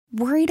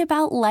Worried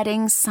about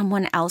letting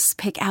someone else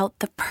pick out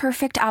the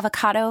perfect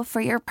avocado for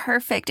your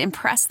perfect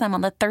impress them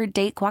on the third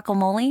date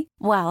guacamole?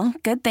 Well,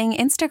 good thing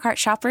Instacart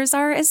shoppers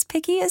are as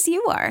picky as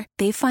you are.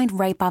 They find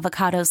ripe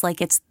avocados like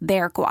it's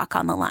their guac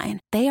on the line.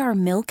 They are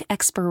milk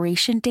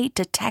expiration date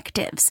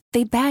detectives.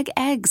 They bag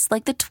eggs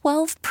like the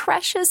 12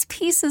 precious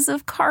pieces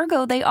of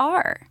cargo they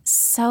are.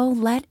 So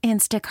let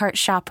Instacart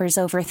shoppers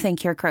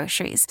overthink your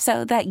groceries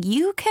so that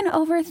you can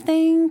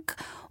overthink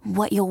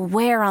what you'll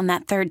wear on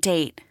that third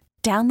date.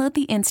 Download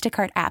the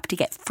Instacart app to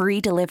get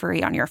free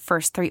delivery on your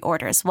first 3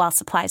 orders while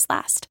supplies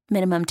last.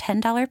 Minimum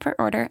 $10 per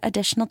order.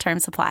 Additional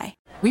terms apply.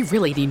 We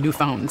really need new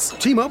phones.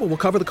 T-Mobile will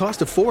cover the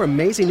cost of 4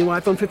 amazing new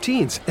iPhone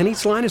 15s, and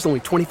each line is only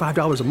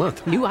 $25 a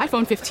month. New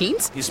iPhone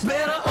 15s? It's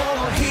better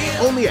over here.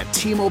 Only at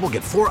T-Mobile,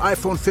 get 4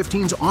 iPhone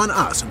 15s on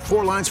us and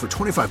 4 lines for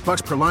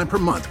 $25 per line per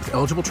month with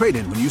eligible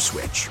trade-in when you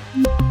switch.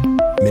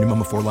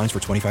 Minimum of 4 lines for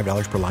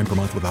 $25 per line per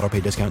month with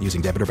autopay discount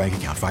using debit or bank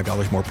account.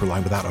 $5 more per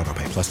line without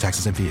autopay, plus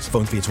taxes and fees.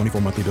 Phone fee at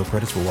 24 monthly bill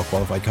credits for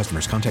well-qualified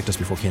customers. Contact us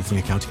before canceling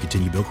account to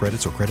continue bill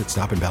credits or credit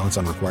stop and balance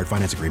on required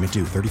finance agreement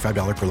due.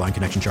 $35 per line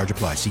connection charge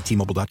applies. See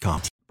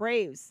T-Mobile.com.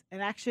 Braves in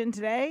action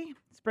today.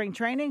 Spring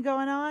training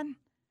going on.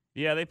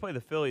 Yeah, they play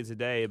the Phillies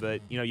today,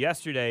 but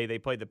yesterday they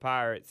played the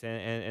Pirates,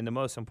 and the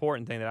most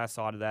important thing that I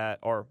saw to that,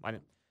 or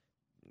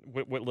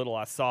what little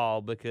I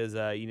saw, because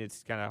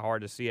it's kind of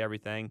hard to see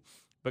everything.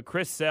 But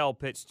Chris Sale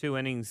pitched 2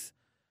 innings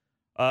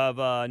of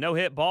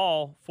no-hit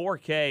ball, 4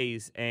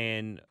 Ks,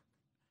 and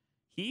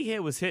he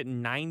was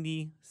hitting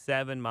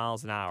 97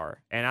 miles an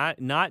hour. And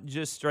not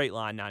just straight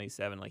line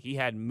 97. Like, he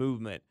had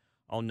movement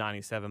on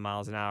 97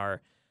 miles an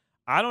hour.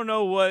 I don't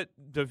know what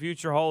the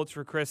future holds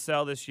for Chris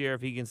Sale this year,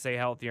 if he can stay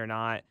healthy or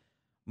not.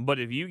 But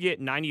if you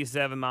get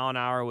 97 mile an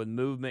hour with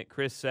movement,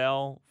 Chris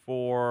Sale,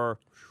 for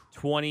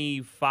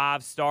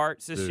 25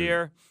 starts this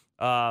year,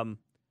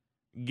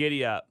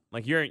 giddy up.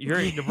 Like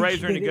the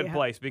Braves are in a good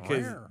place,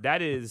 because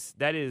that is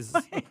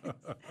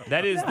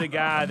the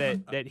guy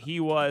that he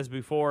was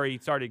before he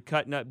started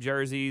cutting up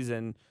jerseys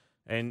and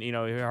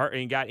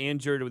he got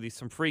injured with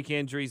some freak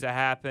injuries that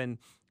happened.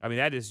 I mean,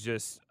 that is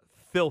just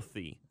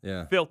filthy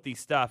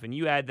stuff. And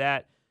you add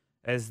that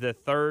as the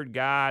third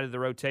guy to the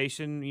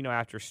rotation,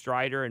 after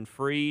Strider and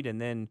Fried,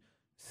 and then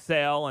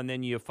Sale, and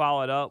then you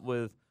follow it up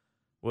with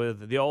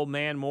the old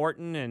man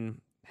Morton, and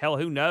hell,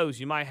 who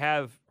knows? You might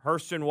have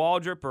Hurston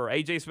Waldrop or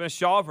A.J.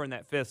 Smith-Shawver in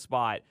that 5th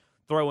spot,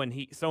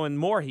 throwing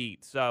more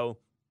heat. So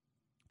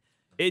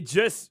it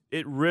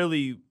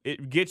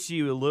gets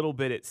you a little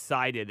bit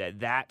excited that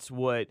that's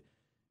what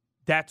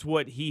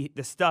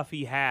the stuff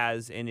he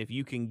has, and if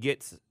you can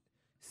get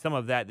some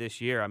of that this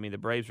year, I mean, the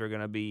Braves are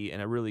going to be in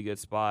a really good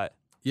spot.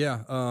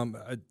 Yeah.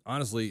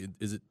 Honestly,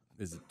 is it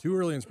too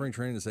early in spring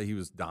training to say he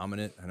was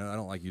dominant? I know I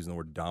don't like using the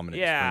word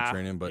dominant in spring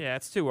training, but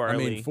it's too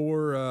early. I mean,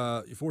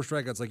 4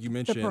 strikeouts, like you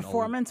mentioned, the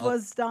performance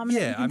was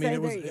dominant. Yeah, I mean,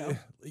 it was.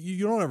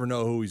 You don't ever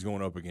know who he's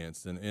going up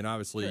against, and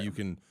obviously you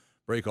can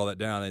break all that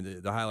down.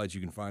 And the highlights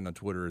you can find on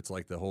Twitter, it's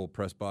like the whole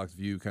press box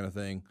view kind of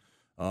thing.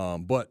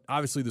 But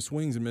obviously the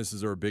swings and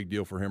misses are a big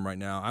deal for him right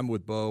now. I'm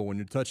with Beau. When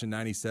you're touching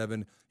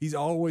 97, he's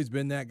always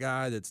been that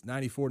guy that's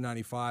 94,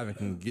 95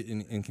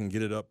 and can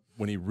get it up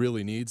when he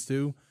really needs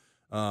to.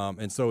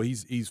 And so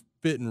he's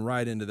fitting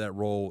right into that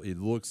role. It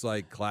looks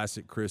like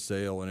classic Chris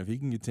Sale, and if he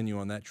can continue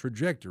on that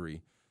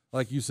trajectory,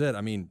 like you said,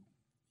 I mean,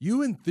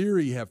 you in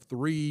theory have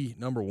 3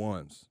 number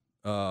ones.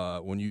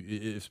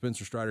 If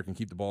Spencer Strider can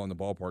keep the ball in the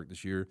ballpark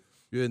this year,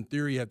 you in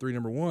theory have 3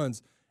 number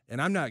ones. And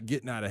I'm not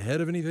getting out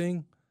ahead of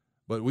anything,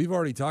 but we've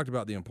already talked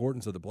about the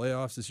importance of the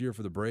playoffs this year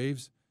for the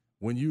Braves.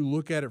 When you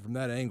look at it from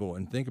that angle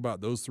and think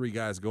about those 3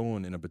 guys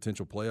going in a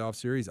potential playoff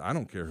series, I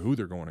don't care who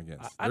they're going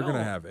against. They're going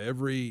to have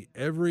every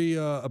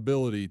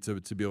ability to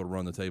be able to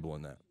run the table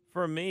in that.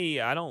 For me,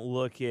 I don't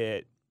look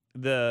at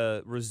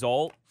the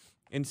result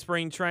in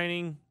spring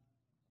training.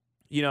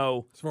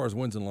 As far as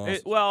wins and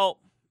losses.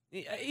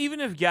 Even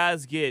if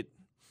guys get,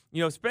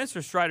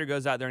 Spencer Strider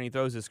goes out there and he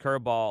throws his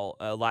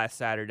curveball last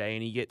Saturday,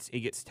 and he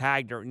gets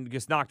tagged or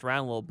gets knocked around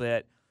a little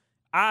bit.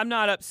 I'm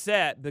not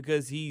upset,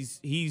 because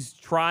he's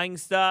trying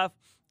stuff.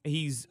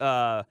 He's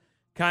kind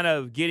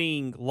of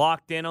getting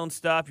locked in on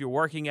stuff. You're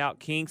working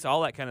out kinks,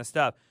 all that kind of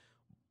stuff.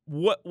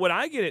 What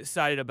I get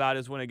excited about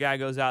is when a guy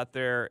goes out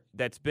there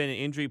that's been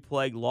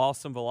injury-plagued,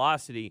 lost some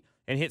velocity,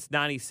 and hits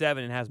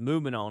 97 and has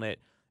movement on it,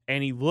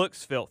 and he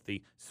looks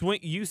filthy.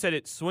 You said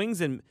it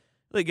swings and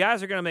the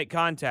guys are going to make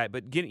contact,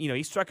 but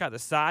he struck out the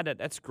side.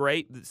 That's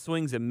great. The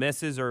swings and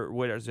misses are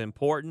what is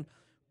important,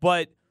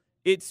 but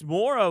it's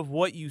more of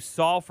what you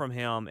saw from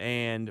him,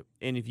 and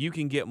if you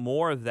can get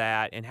more of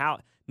that, and how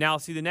now.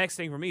 See, the next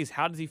thing for me is,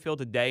 how does he feel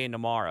today and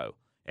tomorrow,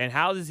 and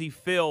how does he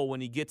feel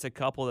when he gets a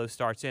couple of those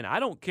starts in? I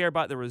don't care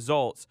about the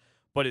results,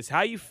 but it's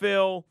how you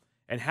feel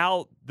and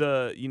how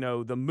the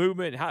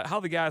movement, how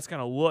the guys kind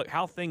of look,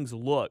 how things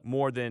look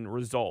more than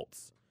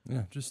results.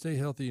 Yeah, just stay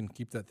healthy and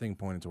keep that thing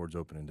pointed towards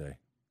opening day.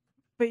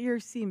 But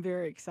you seem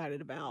very excited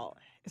about,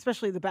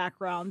 especially the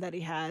background that he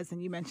has,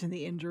 and you mentioned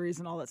the injuries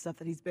and all that stuff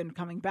that he's been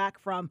coming back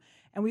from.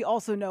 And we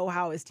also know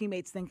how his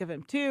teammates think of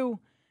him too.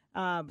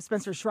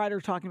 Spencer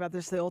Strider talking about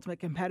this, the ultimate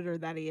competitor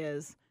that he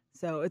is.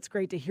 So it's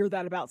great to hear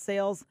that about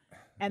Sales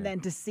and then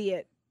to see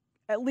it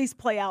at least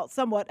play out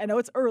somewhat. I know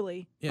it's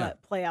early,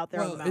 but play out there.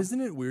 Well, on the mound.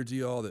 Isn't it weird to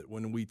y'all that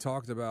when we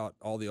talked about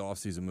all the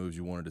offseason moves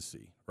you wanted to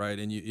see, right?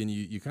 And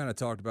you kind of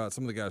talked about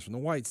some of the guys from the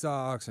White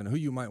Sox and who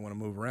you might want to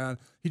move around.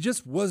 He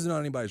just wasn't on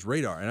anybody's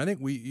radar. And I think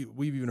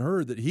we've even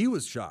heard that he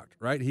was shocked,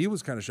 right? He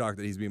was kind of shocked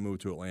that he's being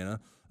moved to Atlanta.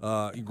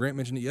 Grant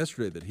mentioned it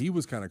yesterday that he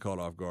was kind of caught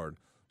off guard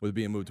with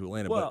being moved to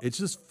Atlanta. Well, but it's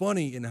just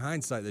funny in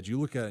hindsight that you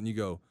look at it and you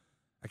go,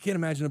 I can't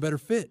imagine a better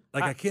fit.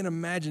 I can't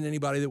imagine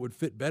anybody that would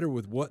fit better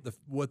with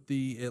what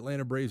the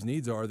Atlanta Braves'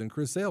 needs are than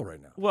Chris Sale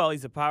right now. Well,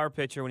 he's a power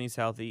pitcher when he's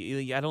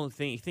healthy. I don't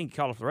think he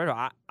caught off the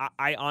radar.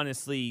 I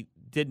honestly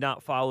did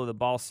not follow the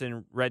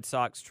Boston Red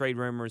Sox trade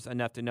rumors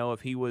enough to know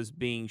if he was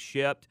being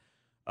shipped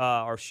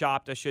or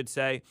shopped, I should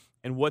say,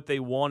 and what they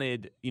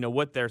wanted,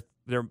 what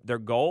their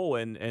goal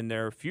and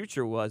their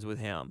future was with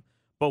him.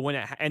 But when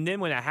it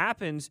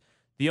happens,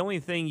 the only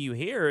thing you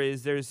hear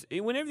is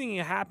when everything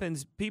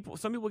happens,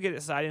 some people get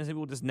excited and some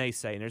people just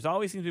naysay. And there's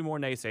always seems to be more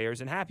naysayers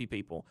than happy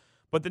people.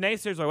 But the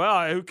naysayers are,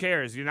 well, who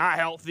cares? You're not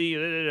healthy.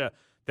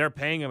 They're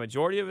paying a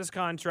majority of his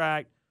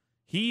contract.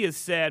 He has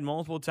said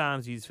multiple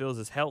times he feels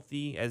as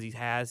healthy as he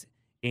has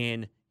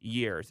in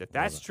years. If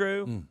that's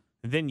true,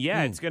 then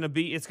it's going to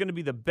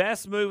be the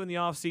best move in the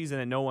offseason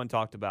that no one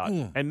talked about,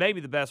 and maybe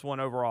the best one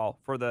overall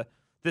for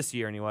this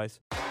year, anyways.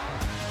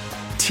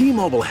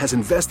 T-Mobile has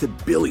invested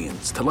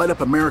billions to light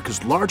up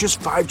America's largest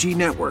 5G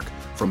network,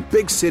 from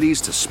big cities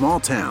to small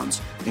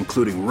towns,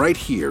 including right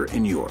here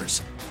in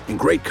yours. And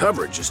great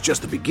coverage is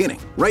just the beginning.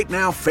 Right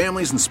now,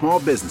 families and small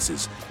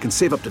businesses can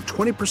save up to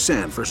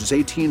 20% versus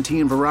AT&T and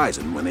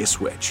Verizon when they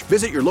switch.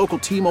 Visit your local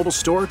T-Mobile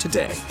store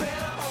today.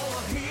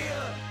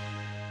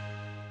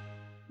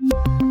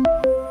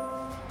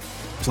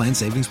 Plan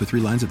savings with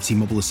 3 lines of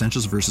T-Mobile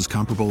Essentials versus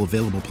comparable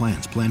available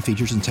plans. Plan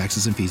features and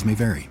taxes and fees may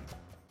vary.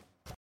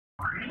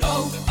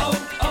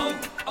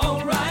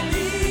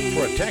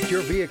 Protect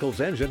your vehicle's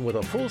engine with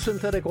a full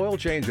synthetic oil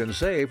change and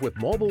save with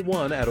Mobile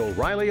One at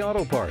O'Reilly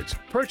Auto Parts.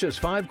 Purchase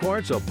 5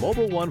 quarts of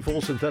Mobile One full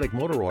synthetic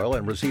motor oil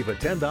and receive a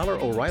 $10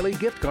 O'Reilly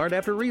gift card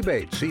after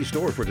rebate. See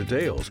store for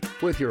details.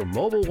 With your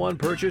Mobile One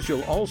purchase,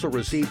 you'll also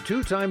receive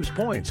 2 times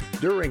points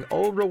during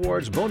O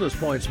Rewards Bonus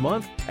Points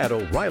Month at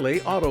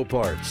O'Reilly Auto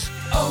Parts.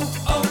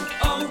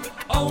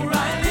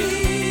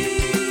 O'Reilly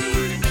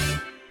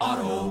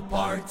Auto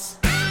Parts.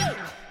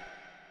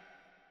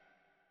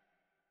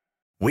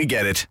 We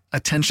get it.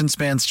 Attention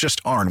spans just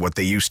aren't what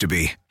they used to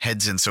be.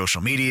 Heads in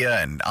social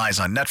media and eyes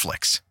on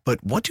Netflix.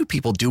 But what do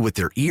people do with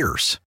their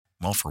ears?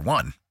 Well, for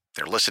one,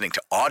 they're listening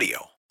to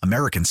audio.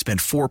 Americans spend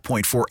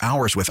 4.4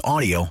 hours with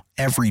audio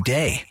every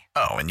day.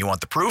 Oh, and you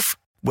want the proof?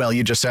 Well,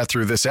 you just sat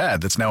through this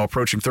ad that's now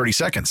approaching 30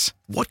 seconds.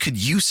 What could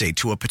you say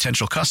to a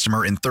potential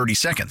customer in 30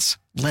 seconds?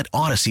 Let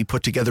Odyssey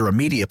put together a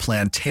media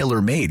plan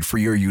tailor-made for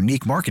your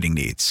unique marketing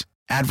needs.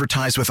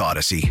 Advertise with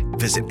Odyssey.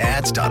 Visit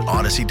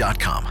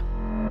ads.odyssey.com.